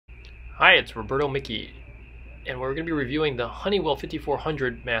Hi, it's Roberto Mickey, and we're going to be reviewing the Honeywell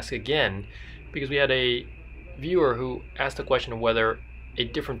 5400 mask again because we had a viewer who asked the question of whether a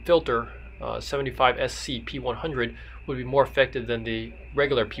different filter, 75SC P100, would be more effective than the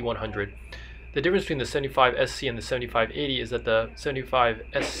regular P100. The difference between the 75SC and the 7580 is that the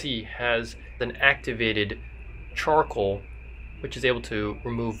 75SC has an activated charcoal which is able to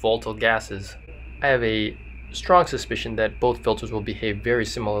remove volatile gases. I have a strong suspicion that both filters will behave very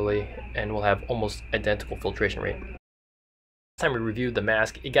similarly and will have almost identical filtration rate. Last time we reviewed the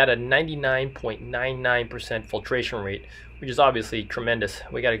mask, it got a 99.99% filtration rate, which is obviously tremendous.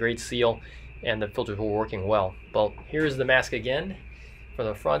 We got a great seal and the filters were working well. Well, here's the mask again from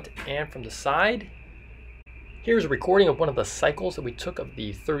the front and from the side. Here's a recording of one of the cycles that we took, of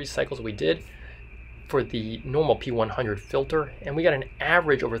the 30 cycles that we did for the normal P100 filter, and we got an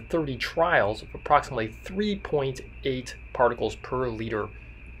average over 30 trials of approximately 3.8 particles per liter.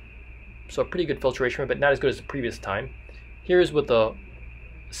 So a pretty good filtration rate, but not as good as the previous time. Here's with the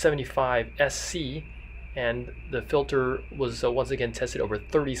 75SC, and the filter was once again tested over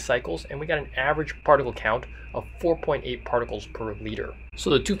 30 cycles, and we got an average particle count of 4.8 particles per liter. So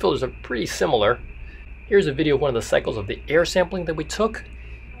the two filters are pretty similar. Here's a video of one of the cycles of the air sampling that we took,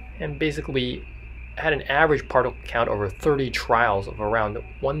 and basically we had an average particle count over 30 trials of around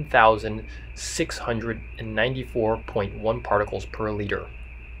 1,694.1 particles per liter.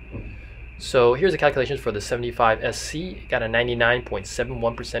 So here's the calculations for the 75SC. It got a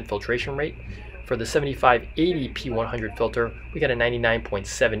 99.71% filtration rate. For the 7580 P100 filter, we got a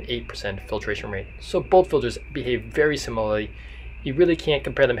 99.78% filtration rate. So both filters behave very similarly. You really can't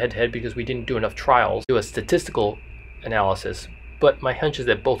compare them head to head because we didn't do enough trials to do a statistical analysis. But my hunch is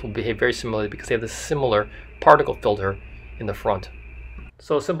that both will behave very similarly because they have the similar particle filter in the front.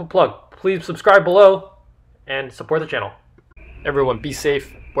 So simple plug, please subscribe below and support the channel. Everyone be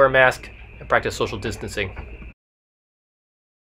safe, wear a mask, and practice social distancing.